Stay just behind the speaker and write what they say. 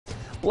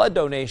Blood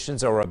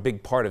donations are a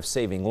big part of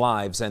saving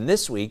lives, and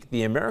this week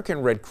the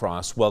American Red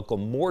Cross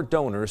welcomed more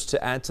donors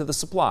to add to the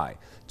supply.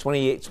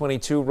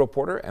 2822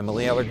 reporter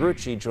Emily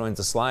Allegrucci joins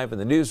us live in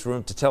the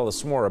newsroom to tell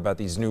us more about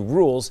these new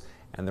rules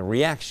and the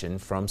reaction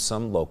from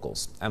some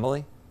locals.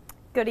 Emily?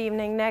 Good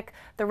evening, Nick.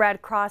 The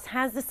Red Cross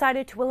has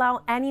decided to allow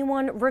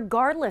anyone,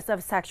 regardless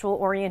of sexual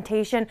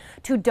orientation,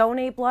 to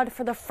donate blood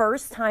for the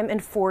first time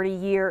in 40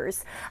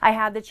 years. I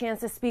had the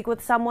chance to speak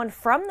with someone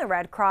from the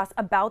Red Cross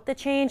about the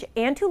change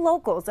and to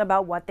locals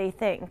about what they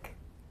think.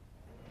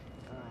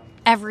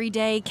 Every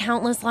day,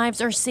 countless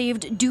lives are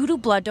saved due to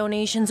blood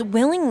donations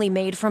willingly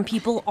made from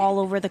people all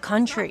over the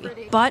country.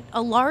 But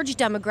a large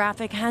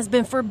demographic has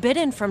been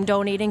forbidden from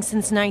donating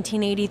since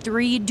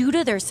 1983 due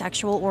to their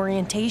sexual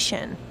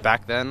orientation.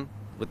 Back then,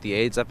 with the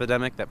AIDS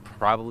epidemic, that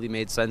probably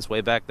made sense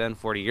way back then,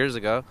 40 years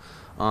ago.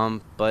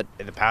 But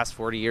in the past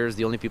 40 years,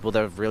 the only people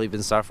that have really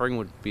been suffering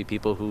would be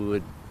people who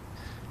would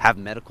have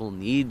medical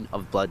need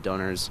of blood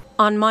donors.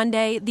 On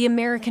Monday, the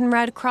American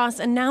Red Cross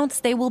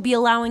announced they will be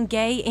allowing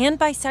gay and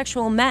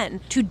bisexual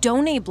men to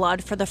donate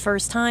blood for the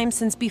first time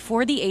since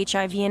before the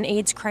HIV and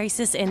AIDS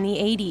crisis in the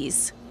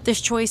 80s. This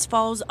choice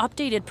follows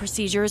updated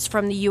procedures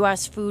from the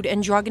U.S. Food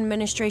and Drug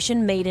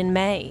Administration made in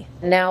May.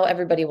 Now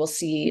everybody will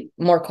see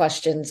more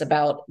questions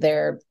about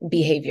their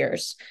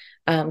behaviors.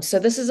 So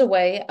this is a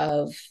way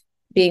of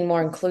being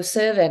more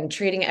inclusive and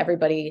treating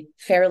everybody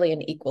fairly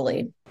and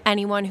equally.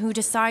 Anyone who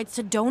decides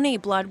to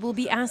donate blood will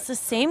be asked the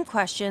same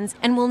questions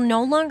and will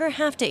no longer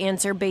have to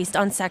answer based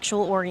on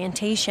sexual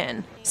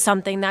orientation,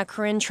 something that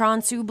Corinne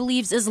Tronsu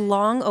believes is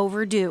long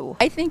overdue.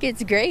 I think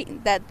it's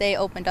great that they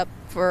opened up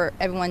for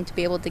everyone to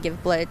be able to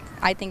give blood.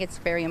 I think it's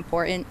very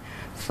important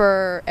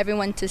for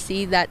everyone to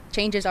see that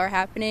changes are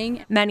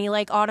happening. Many,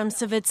 like Autumn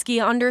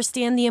Savitsky,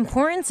 understand the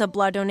importance of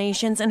blood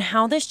donations and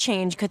how this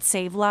change could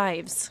save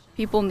lives.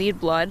 People need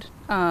blood.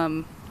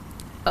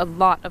 A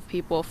lot of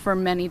people for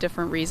many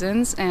different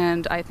reasons,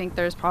 and I think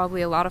there's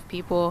probably a lot of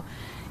people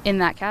in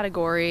that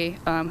category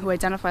who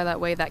identify that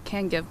way that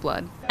can give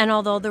blood. And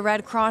although the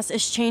Red Cross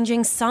is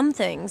changing some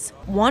things,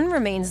 one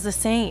remains the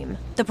same: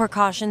 the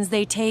precautions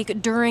they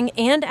take during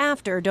and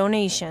after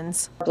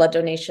donations. Blood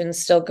donations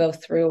still go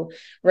through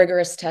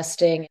rigorous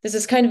testing. This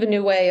is kind of a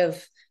new way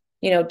of,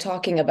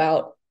 talking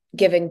about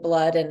giving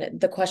blood and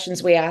the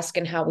questions we ask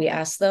and how we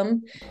ask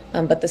them,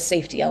 but the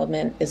safety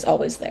element is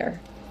always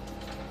there.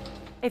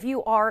 If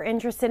you are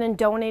interested in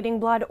donating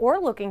blood or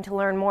looking to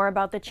learn more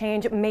about the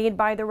change made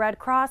by the Red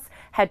Cross,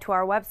 head to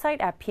our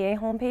website at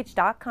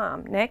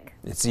PAHomepage.com. Nick?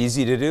 It's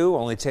easy to do,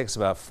 only takes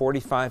about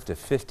 45 to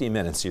 50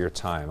 minutes of your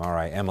time. All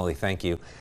right, Emily, thank you.